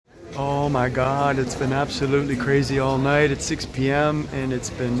Oh my God, it's been absolutely crazy all night. It's 6 p.m. and it's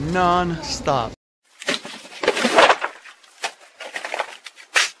been non-stop.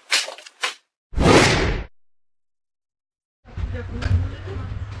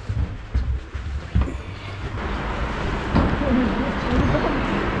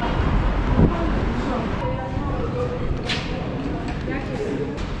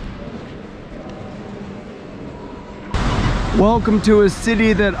 Welcome to a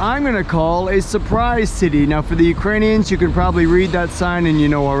city that I'm gonna call a surprise city. Now for the Ukrainians, you can probably read that sign and you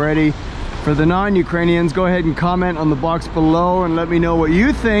know already. For the non-Ukrainians, go ahead and comment on the box below and let me know what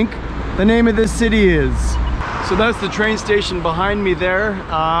you think the name of this city is. So that's the train station behind me there.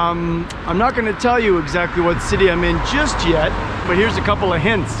 I'm not gonna tell you exactly what city I'm in just yet, but here's a couple of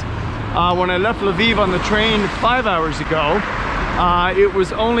hints. When I left Lviv on the train 5 hours ago, it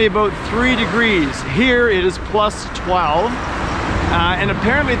was only about 3 degrees. Here it is plus 12. And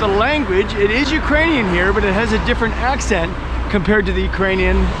apparently the language, it is Ukrainian here, but it has a different accent compared to the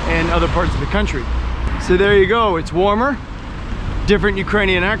Ukrainian in other parts of the country. So there you go, it's warmer, different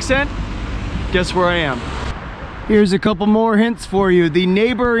Ukrainian accent. Guess where I am? Here's a couple more hints for you. The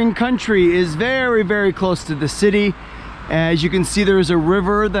neighboring country is very, very close to the city. As you can see, there's a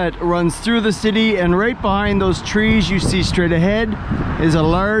river that runs through the city, and right behind those trees you see straight ahead is a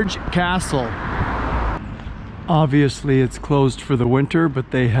large castle. Obviously it's closed for the winter,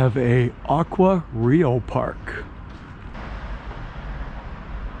 but they have a Aqua Rio Park.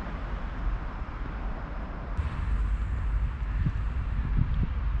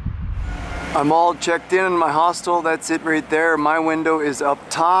 I'm all checked in my hostel. That's it right there. My window is up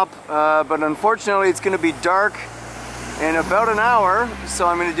top, but unfortunately it's going to be dark in about an hour, so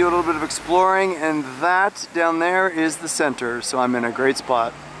I'm going to do a little bit of exploring, and that down there is the center, so I'm in a great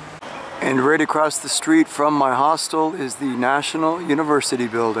spot. And right across the street from my hostel is the National University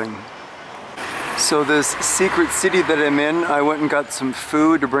building. So this secret city that I'm in, I went and got some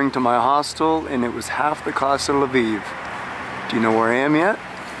food to bring to my hostel, and it was half the cost of Lviv. Do you know where I am yet?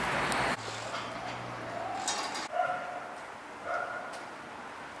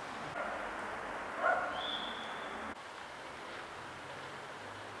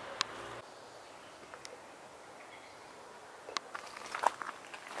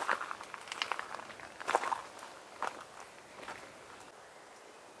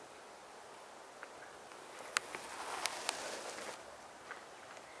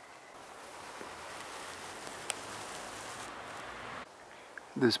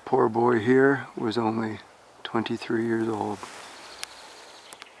 This poor boy here was only 23 years old.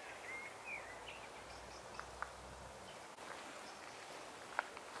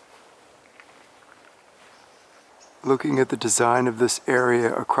 Looking at the design of this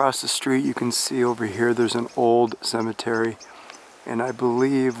area across the street, you can see over here there's an old cemetery, and I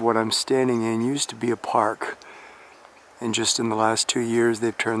believe what I'm standing in used to be a park, and just in the last 2 years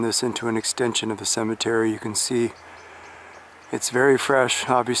they've turned this into an extension of the cemetery. You can see it's very fresh,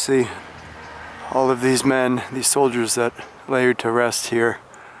 obviously. All of these men, these soldiers that lay to rest here,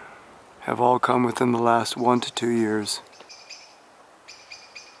 have all come within the last 1 to 2 years.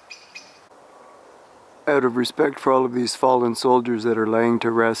 Out of respect for all of these fallen soldiers that are laying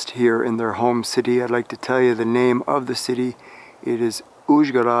to rest here in their home city, I'd like to tell you the name of the city. It is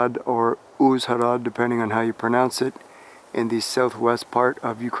Uzhhorod, or Uzhhorod, depending on how you pronounce it, in the southwest part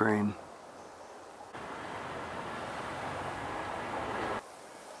of Ukraine.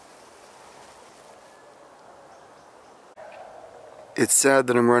 It's sad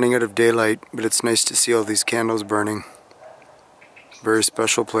that I'm running out of daylight, but it's nice to see all these candles burning. Very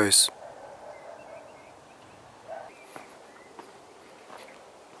special place.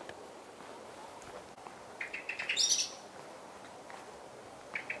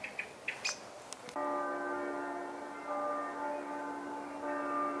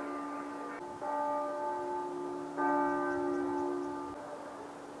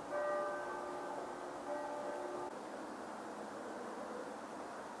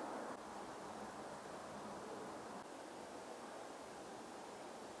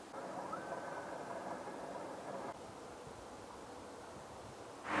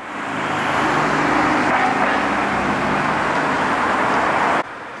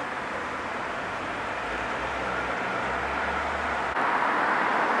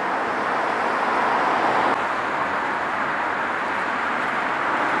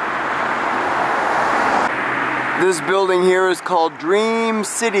 This building here is called Dream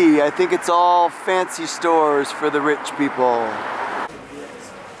City. I think it's all fancy stores for the rich people.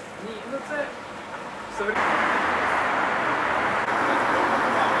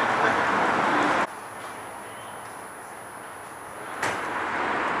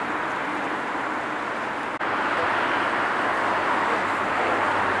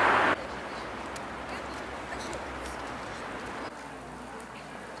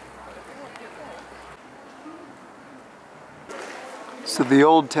 So the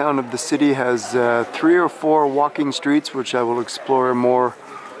old town of the city has 3 or 4 walking streets, which I will explore more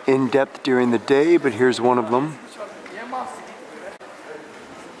in depth during the day, but here's one of them.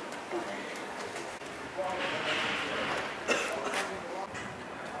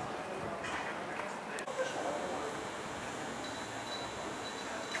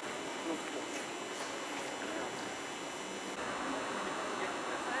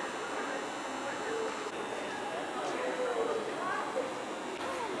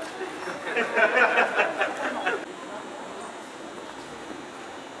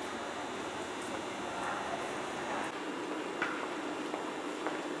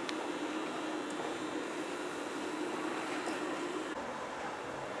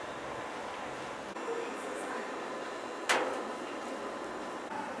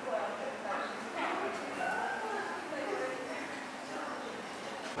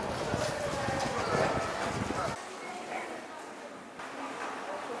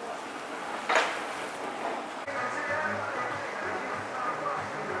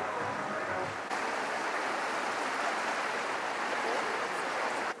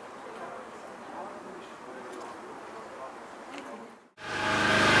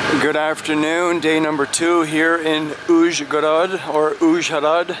 Good afternoon, day number 2 here in Uzhgorod or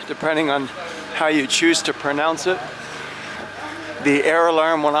Uzhhorod, depending on how you choose to pronounce it. The air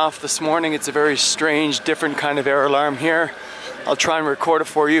alarm went off this morning. It's a very strange, different kind of air alarm here. I'll try and record it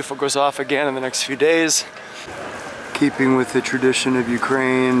for you if it goes off again in the next few days. Keeping with the tradition of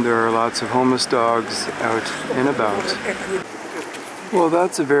Ukraine, there are lots of homeless dogs out and about. Well,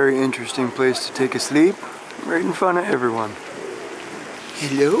 that's a very interesting place to take a sleep, right in front of everyone.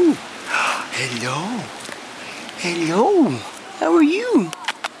 Hello. Hello. Hello. How are you?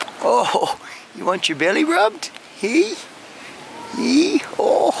 Oh, you want your belly rubbed? Hey? Hey?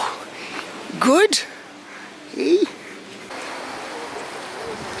 Oh, good. Hey?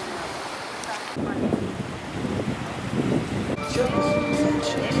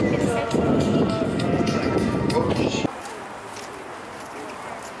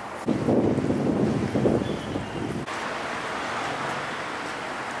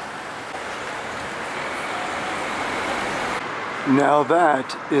 Now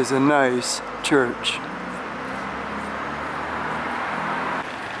that is a nice church.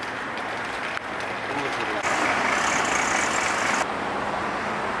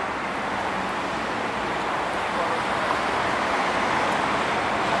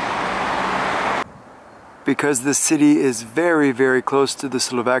 Because the city is very, very close to the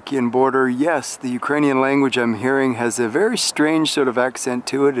Slovakian border, yes, the Ukrainian language I'm hearing has a very strange sort of accent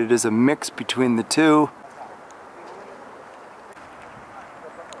to it. It is a mix between the two.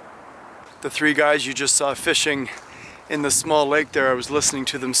 The 3 guys you just saw fishing in the small lake there, I was listening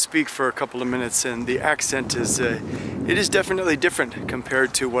to them speak for a couple of minutes, and the accent is, it is definitely different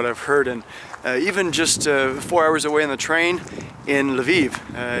compared to what I've heard. And even just 4 hours away on the train in Lviv,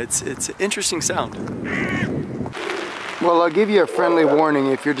 it's an interesting sound. Well, I'll give you a friendly warning.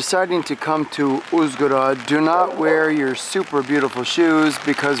 If you're deciding to come to Uzhgorod, do not wear your super beautiful shoes,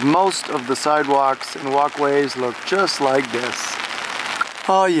 because most of the sidewalks and walkways look just like this.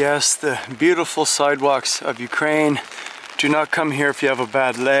 Oh yes, the beautiful sidewalks of Ukraine. Do not come here if you have a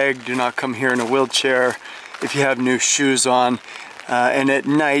bad leg. Do not come here in a wheelchair if you have new shoes on. And at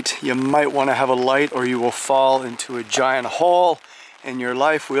night, you might want to have a light, or you will fall into a giant hole and your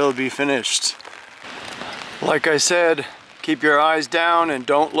life will be finished. Like I said, keep your eyes down and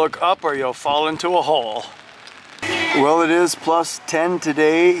don't look up or you'll fall into a hole. Well, it is plus 10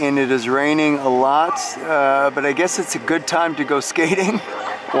 today and it is raining a lot, but I guess it's a good time to go skating.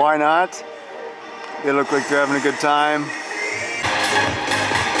 Why not? They look like they're having a good time.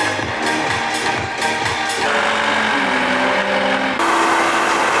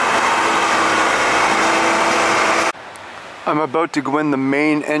 I'm about to go in the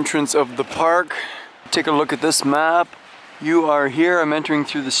main entrance of the park. Take a look at this map. You are here. I'm entering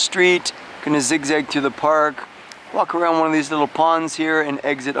through the street, gonna zigzag through the park, walk around one of these little ponds here and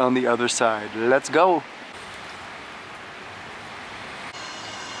exit on the other side. Let's go.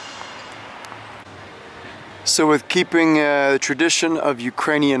 So with keeping the tradition of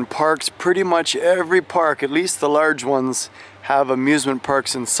Ukrainian parks, pretty much every park, at least the large ones, have amusement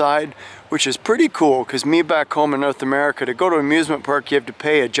parks inside, which is pretty cool, because me back home in North America, to go to an amusement park you have to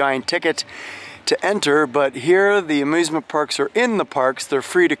pay a giant ticket to enter, but here the amusement parks are in the parks, they're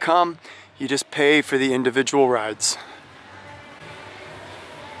free to come. You just pay for the individual rides.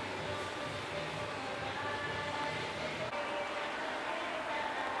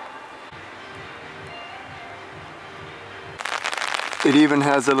 It even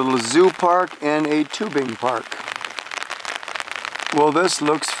has a little zoo park and a tubing park. Well, this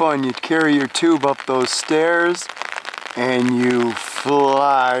looks fun. You carry your tube up those stairs and you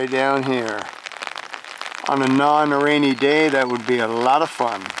fly down here. On a non-rainy day, that would be a lot of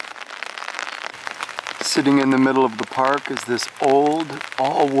fun. Sitting in the middle of the park is this old,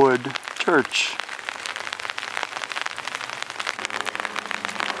 all-wood church.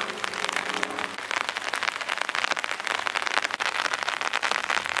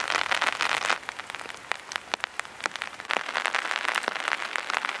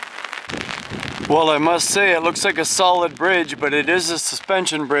 Well, I must say, it looks like a solid bridge, but it is a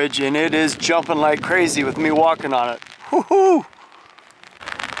suspension bridge, and it is jumping like crazy with me walking on it. Woohoo!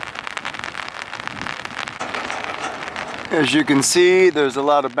 As you can see, there's a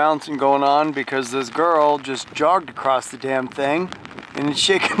lot of bouncing going on because this girl just jogged across the damn thing, and it's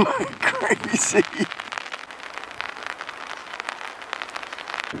shaking like crazy.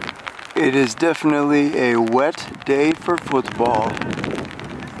 It is definitely a wet day for football.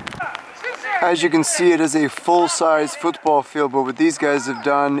 As you can see, it is a full-size football field, but what these guys have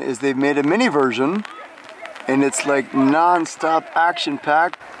done is they've made a mini version, and it's like non-stop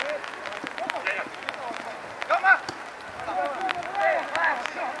action-packed.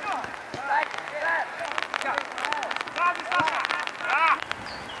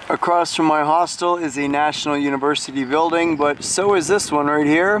 Across from my hostel is a National University building, but so is this one right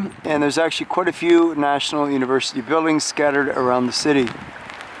here, and there's actually quite a few National University buildings scattered around the city.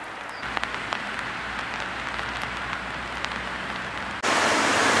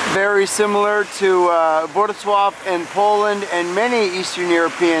 Very similar to Wrocław in Poland and many Eastern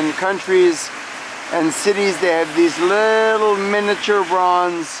European countries and cities. They have these little miniature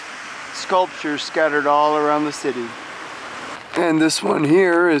bronze sculptures scattered all around the city. And this one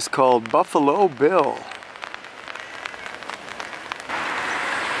here is called Buffalo Bill.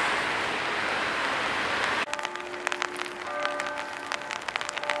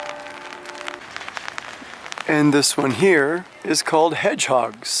 And this one here is called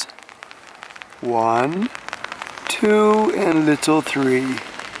Hedgehogs. 1, 2, and little 3.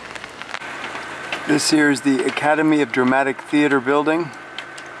 This here is the Academy of Dramatic Theater building.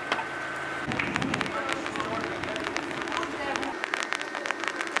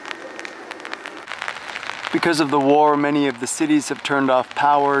 Because of the war, many of the cities have turned off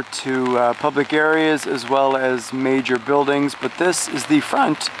power to public areas as well as major buildings, but this is the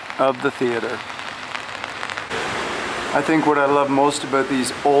front of the theater. I think what I love most about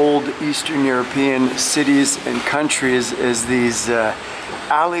these old Eastern European cities and countries is these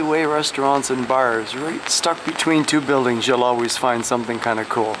alleyway restaurants and bars. Right stuck between two buildings, you'll always find something kind of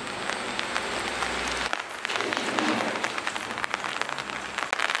cool.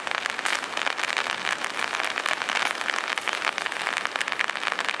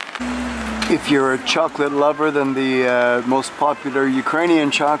 If you're a chocolate lover, then the most popular Ukrainian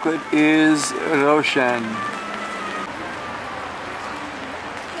chocolate is Roshen.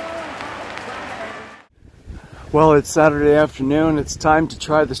 Well, it's Saturday afternoon. It's time to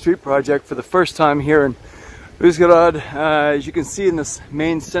try the street project for the first time here in Uzhhorod. As you can see in this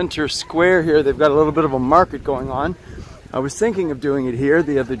main center square here, they've got a little bit of a market going on. I was thinking of doing it here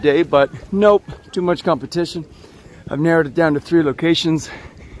the other day, but nope, too much competition. I've narrowed it down to 3 locations.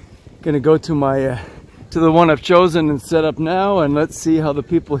 Gonna go to my to the one I've chosen and set up now, and let's see how the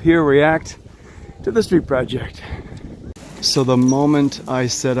people here react to the street project. So the moment I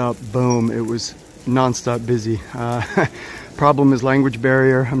set up, boom, it was non-stop busy. Problem is language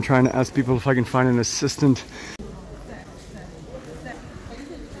barrier. I'm trying to ask people if I can find an assistant.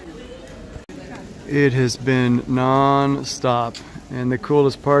 It has been non-stop, and the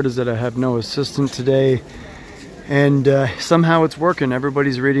coolest part is that I have no assistant today, and somehow it's working.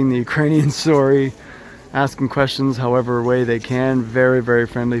 Everybody's reading the Ukrainian story, asking questions however way they can. Very, very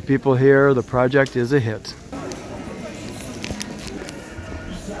friendly people here. The project is a hit.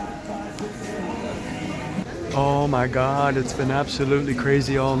 Oh my God, it's been absolutely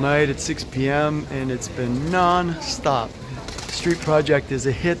crazy all night. It's 6 p.m. and it's been non-stop. The street project is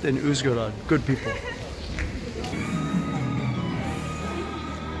a hit in Uzhhorod. Good people.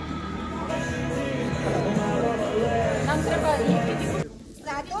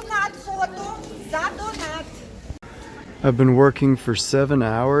 I've been working for 7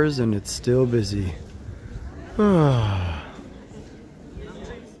 hours and it's still busy.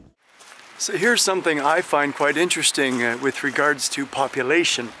 So here's something I find quite interesting with regards to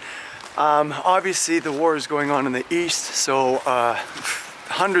population. Obviously the war is going on in the east, so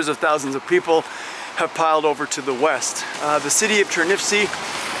hundreds of thousands of people have piled over to the west. The city of Chernivtsi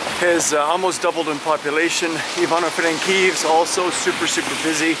has almost doubled in population. Ivano-Frankivsk also super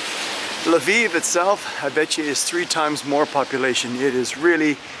busy. Lviv itself, I bet you, is 3 times more population. It is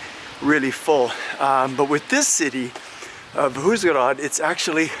really, really full. But with this city of Uzhhorod, it's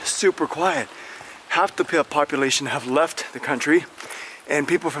actually super quiet. Half the population have left the country, and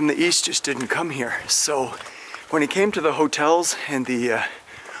people from the east just didn't come here. So when it came to the hotels and the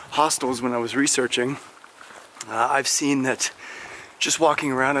hostels, when I was researching, I've seen that just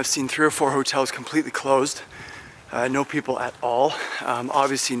walking around, I've seen 3 or 4 hotels completely closed. No people at all.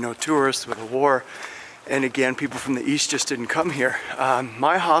 Obviously no tourists with a war. And again, people from the east just didn't come here.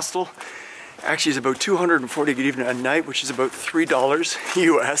 My hostel actually is about 240 even a night, which is about $3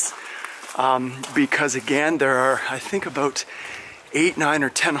 US. Because again, there are, I think, about 8, 9, or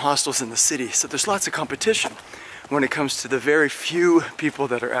 10 hostels in the city. So there's lots of competition when it comes to the very few people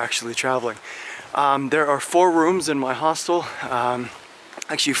that are actually traveling. There are 4 rooms in my hostel,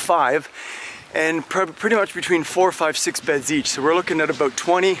 actually 5. And pretty much between 4, 5, 6 beds each. So we're looking at about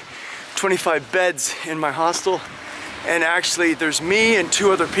 20, 25 beds in my hostel. And actually there's me and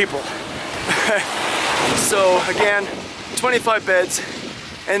 2 other people. So again, 25 beds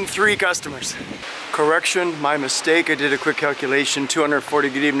and 3 customers. Correction, my mistake, I did a quick calculation. 240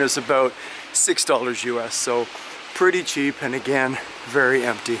 grivna is about $6 US. So pretty cheap, and again, very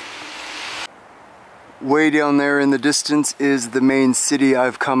empty. Way down there in the distance is the main city.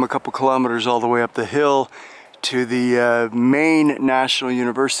 I've come a couple kilometers all the way up the hill to the main National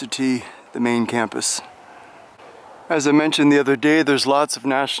University, the main campus. As I mentioned the other day, there's lots of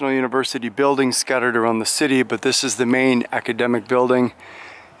National University buildings scattered around the city, but this is the main academic building.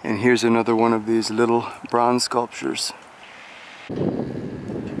 And here's another one of these little bronze sculptures.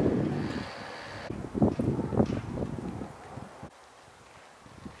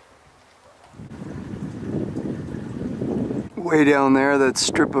 Way down there, that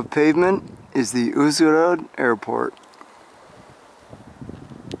strip of pavement, is the Uzhhorod Airport.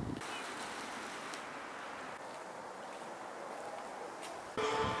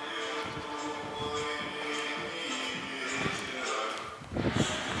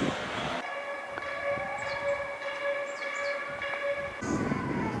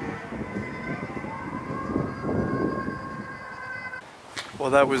 Well,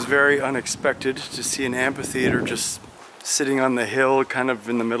 that was very unexpected to see an amphitheater just sitting on the hill, kind of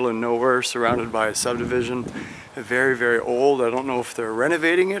in the middle of nowhere, surrounded by a subdivision. Very, very old. I don't know if they're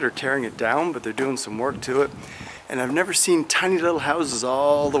renovating it or tearing it down, but they're doing some work to it. And I've never seen tiny little houses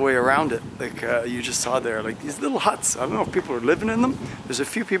all the way around it, like you just saw there, like these little huts. I don't know if people are living in them. There's a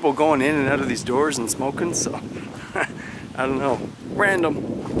few people going in and out of these doors and smoking, so I don't know.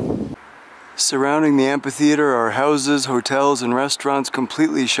 Random. Surrounding the amphitheater are houses, hotels, and restaurants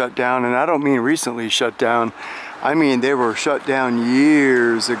completely shut down. And I don't mean recently shut down. I mean they were shut down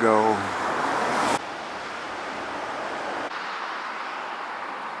years ago.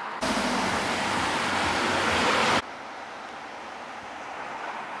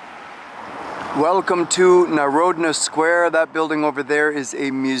 Welcome to Narodna Square. That building over there is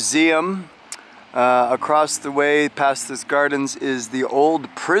a museum. Across the way, past this gardens, is the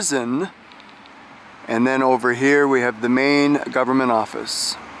old prison. And then over here we have the main government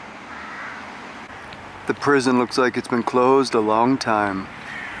office. The prison looks like it's been closed a long time.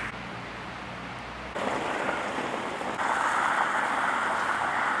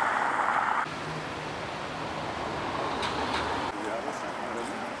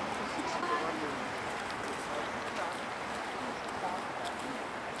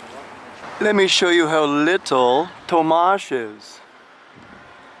 Let me show you how little Tomasz is.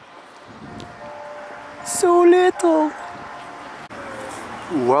 So little.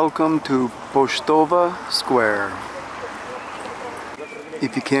 Welcome to Pocztowa Square.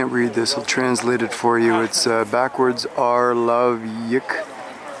 If you can't read this, I'll translate it for you. It's backwards R love yik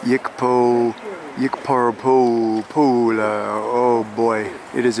yikpo yikparpo pula. Oh boy,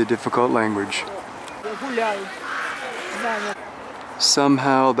 it is a difficult language.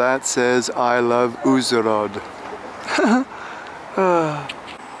 Somehow that says I love Uzhhorod.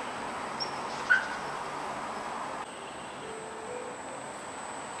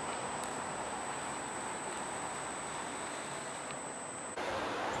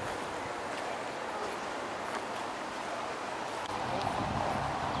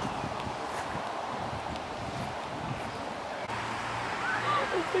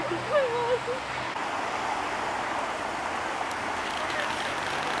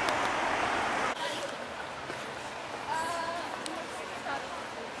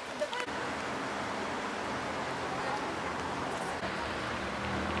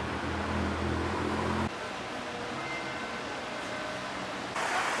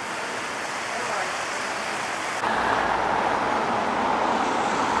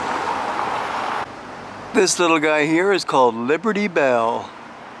 This little guy here is called Liberty Bell.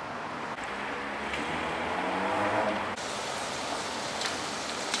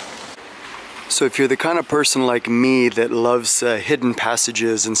 So if you're the kind of person like me that loves hidden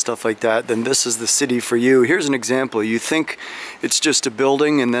passages and stuff like that, then this is the city for you. Here's an example. You think it's just a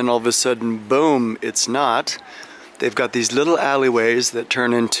building and then all of a sudden, boom, it's not. They've got these little alleyways that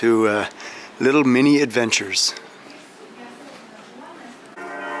turn into little mini adventures.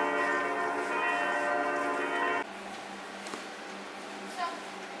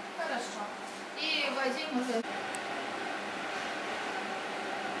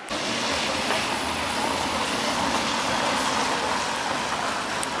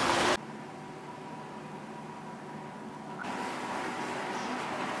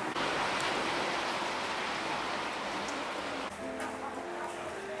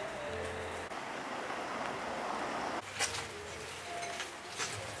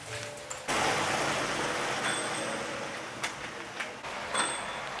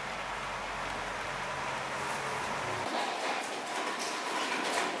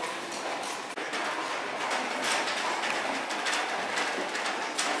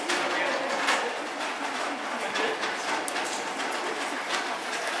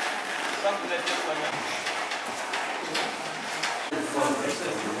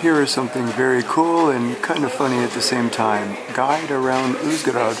 Here is something very cool and kind of funny at the same time. Guide around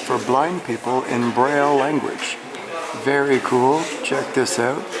Uzhgorod for blind people in Braille language. Very cool. Check this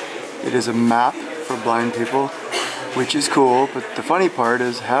out. It is a map for blind people, which is cool, but the funny part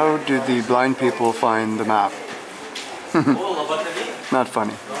is, how do the blind people find the map? Not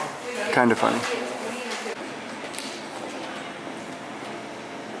funny. Kind of funny.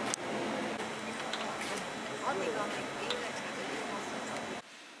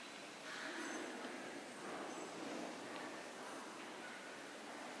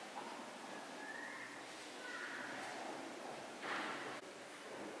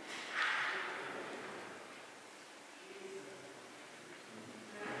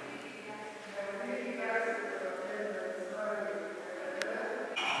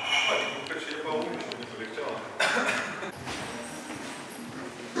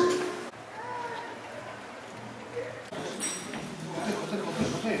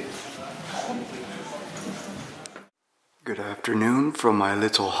 Good afternoon from my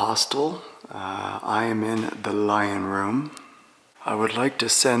little hostel. I am in the Lion Room. I would like to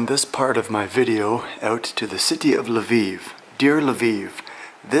send this part of my video out to the city of Lviv. Dear Lviv,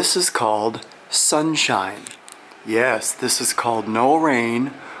 this is called sunshine. Yes, this is called no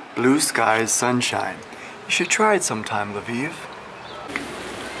rain, blue skies, sunshine. You should try it sometime, Lviv.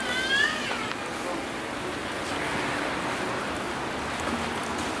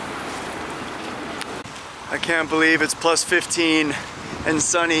 I can't believe it's plus 15 and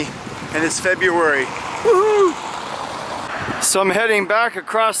sunny and it's February. Woohoo! So I'm heading back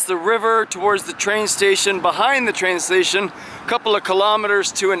across the river towards the train station, behind the train station, a couple of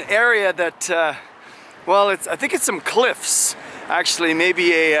kilometers to an area that, well, I think it's some cliffs. Actually,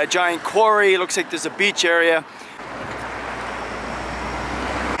 maybe a giant quarry. It looks like there's a beach area.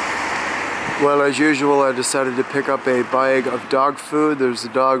 Well, as usual, I decided to pick up a bag of dog food. There's a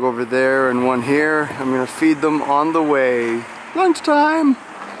dog over there and one here. I'm gonna feed them on the way. Lunchtime!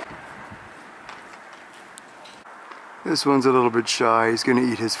 This one's a little bit shy. He's gonna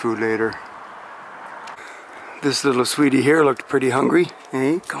eat his food later. This little sweetie here looked pretty hungry.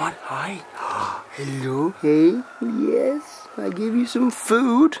 Hey, come on, hi. Hello, hey, yes, I gave you some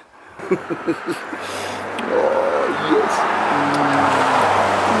food. Oh, yes.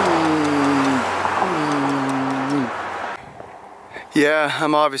 Yeah,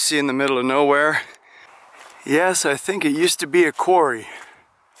 I'm obviously in the middle of nowhere. Yes, I think it used to be a quarry.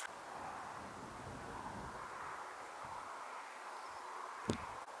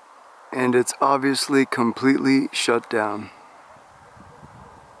 And it's obviously completely shut down.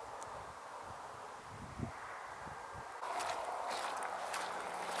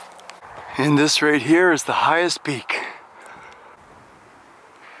 And this right here is the highest peak.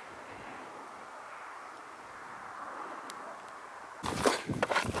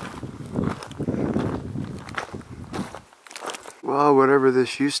 Well, whatever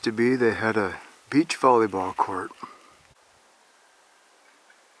this used to be, they had a beach volleyball court.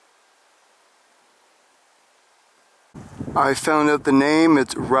 I found out the name,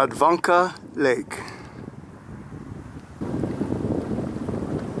 it's Radvanka Lake.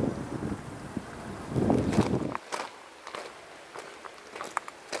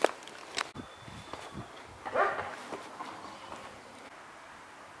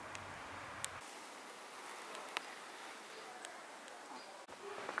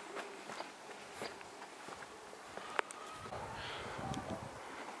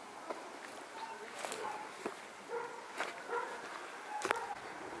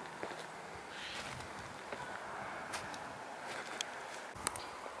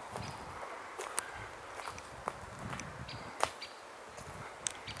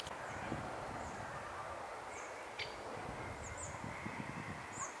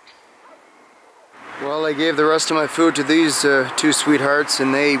 Well, I gave the rest of my food to these two sweethearts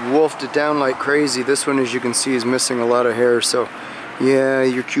and they wolfed it down like crazy. This one, as you can see, is missing a lot of hair, so yeah,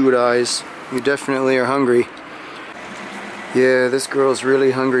 your cute eyes. You definitely are hungry. Yeah, this girl's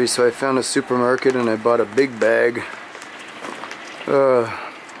really hungry, so I found a supermarket and I bought a big bag.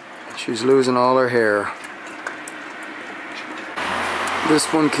 She's losing all her hair. This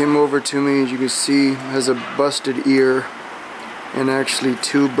one came over to me, as you can see, has a busted ear and actually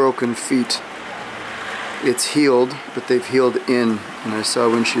 2 broken feet. It's healed, but they've healed in, and I saw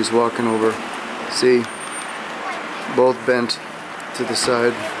when she was walking over. See? Both bent to the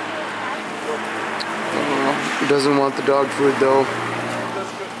side. He doesn't want the dog food though.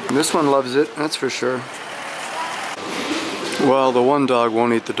 This one loves it, that's for sure. Well, the one dog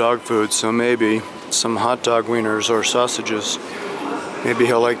won't eat the dog food, so maybe some hot dog wieners or sausages. Maybe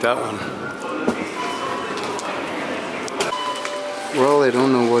he'll like that one. Well, I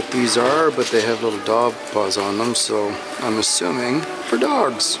don't know what these are, but they have little dog paws on them, so I'm assuming for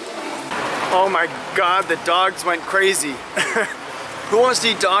dogs. Oh my God, the dogs went crazy. Who wants to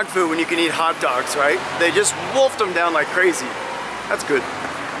eat dog food when you can eat hot dogs, right? They just wolfed them down like crazy. That's good.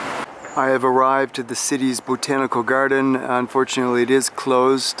 I have arrived at the city's botanical garden. Unfortunately, it is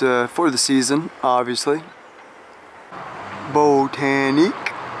closed for the season, obviously. Botanique.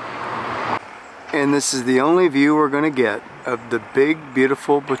 And this is the only view we're going to get of the big,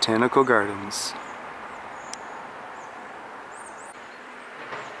 beautiful botanical gardens.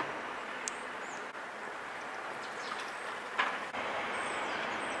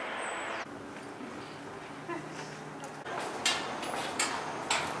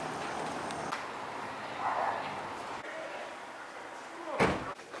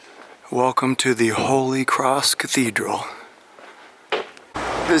 Welcome to the Holy Cross Cathedral.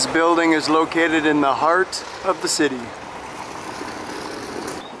 This building is located in the heart of the city.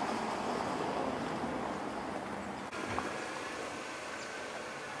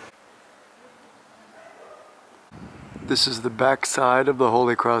 This is the back side of the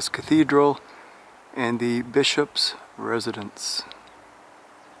Holy Cross Cathedral and the bishop's residence.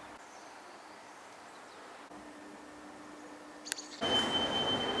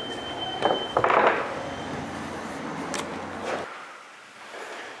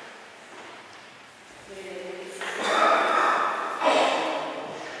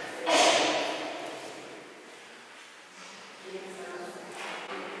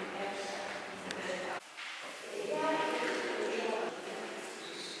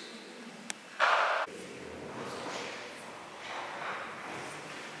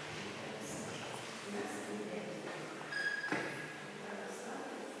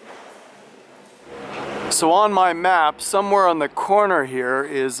 So on my map, somewhere on the corner here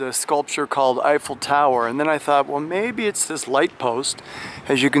is a sculpture called Eiffel Tower, and then I thought, well, maybe it's this light post.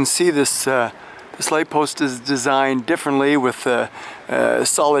 As you can see, this light post is designed differently with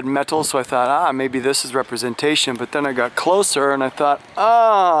solid metal, so I thought, maybe this is representation. But then I got closer and I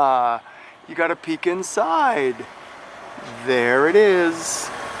thought, you gotta peek inside. There it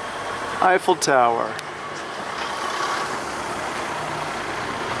is, Eiffel Tower.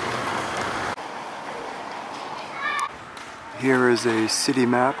 Here is a city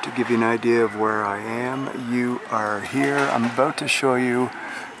map to give you an idea of where I am. You are here. I'm about to show you,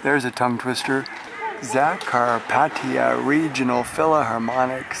 there's a tongue twister, Zakarpattia Regional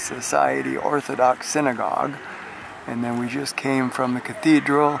Philharmonic Society Orthodox Synagogue. And then we just came from the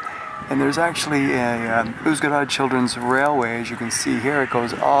cathedral, and there's actually a Uzhgorod Children's Railway. As you can see here, it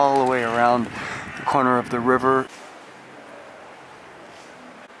goes all the way around the corner of the river.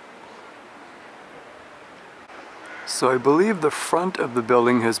 So I believe the front of the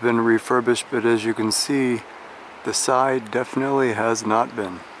building has been refurbished, but as you can see, the side definitely has not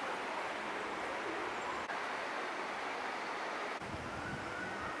been.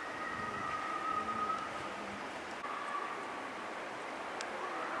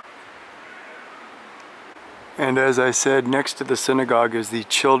 And as I said, next to the synagogue is the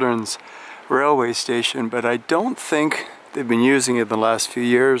children's railway station, but I don't think they've been using it the last few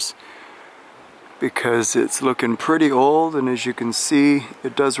years, because it's looking pretty old, and as you can see,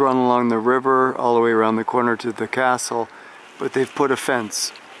 it does run along the river all the way around the corner to the castle, but they've put a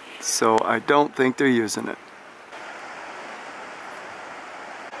fence, so I don't think they're using it.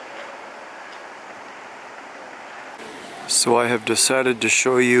 So I have decided to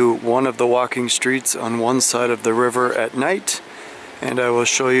show you one of the walking streets on one side of the river at night, and I will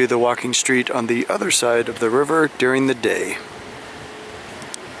show you the walking street on the other side of the river during the day.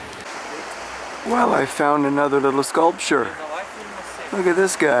 Well, I found another little sculpture. Look at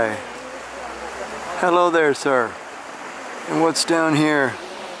this guy. Hello there, sir. And what's down here?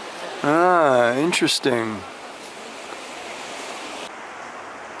 Ah, interesting.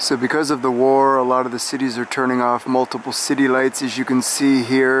 So because of the war, a lot of the cities are turning off multiple city lights. As you can see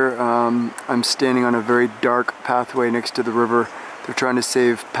here, I'm standing on a very dark pathway next to the river. They're trying to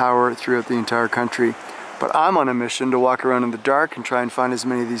save power throughout the entire country. But I'm on a mission to walk around in the dark and try and find as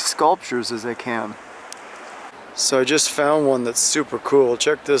many of these sculptures as I can. So I just found one that's super cool.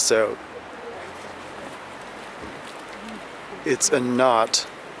 Check this out. It's a knot.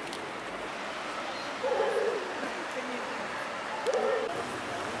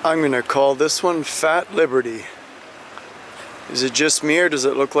 I'm gonna call this one Fat Liberty. Is it just me, or does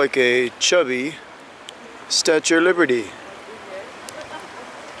it look like a chubby Statue of Liberty?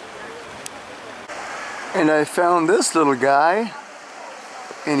 And I found this little guy,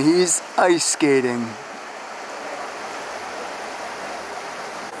 and he's ice skating.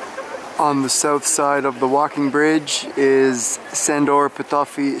 On the south side of the walking bridge is Sandor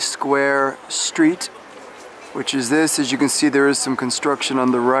Petofi Square Street, which is this. As you can see, there is some construction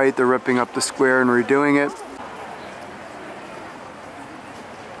on the right. They're ripping up the square and redoing it.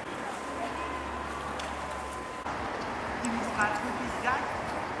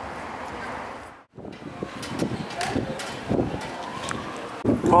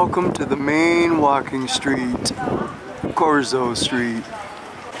 Welcome to the main walking street, Corzo Street.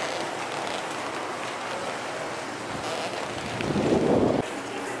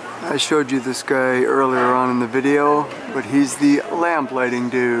 I showed you this guy earlier on in the video, but he's the lamp lighting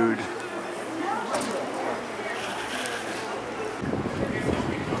dude.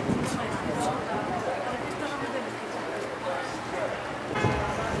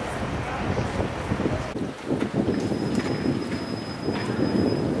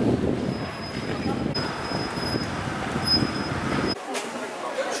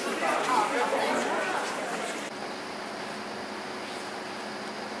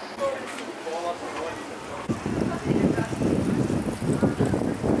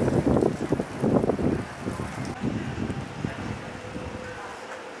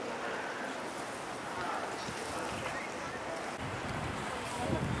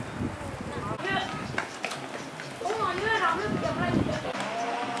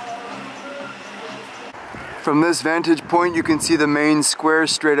 From this vantage point, you can see the main square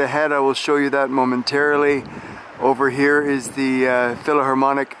straight ahead. I will show you that momentarily. Over here is the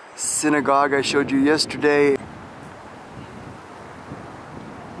Philharmonic Synagogue I showed you yesterday.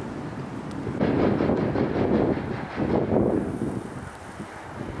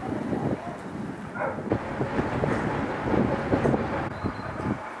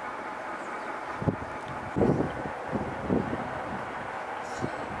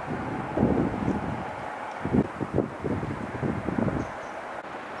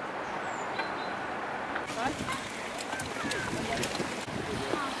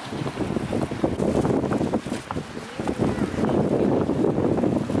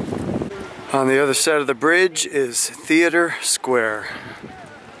 On the other side of the bridge is Theater Square.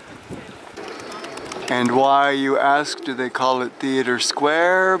 And why, you ask, do they call it Theater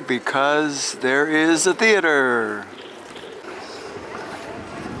Square? Because there is a theater.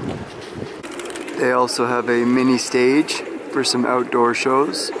 They also have a mini stage for some outdoor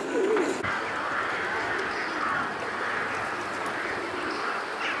shows.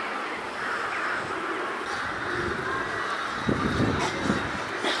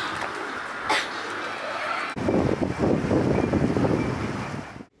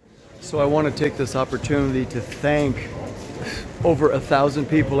 So I want to take this opportunity to thank over 1,000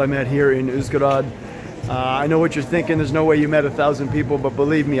 people I met here in Uzhgorod. I know what you're thinking, there's no way you met 1,000 people, but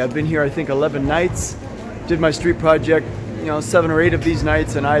believe me, I've been here I think 11 nights, did my street project, 7 or 8 of these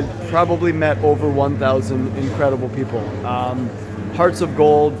nights, and I probably met over 1,000 incredible people. Hearts of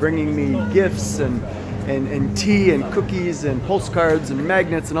gold, bringing me gifts and tea and cookies and postcards and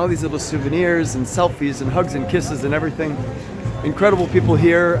magnets and all these little souvenirs and selfies and hugs and kisses and everything. Incredible people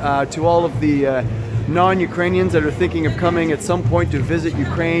here. To all of the non-Ukrainians that are thinking of coming at some point to visit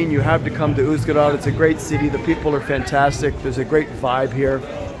Ukraine, you have to come to Uzhgorod. It's a great city. The people are fantastic. There's a great vibe here.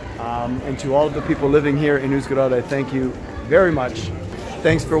 And to all of the people living here in Uzhgorod, I thank you very much.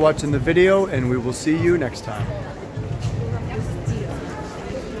 Thanks for watching the video, and we will see you next time.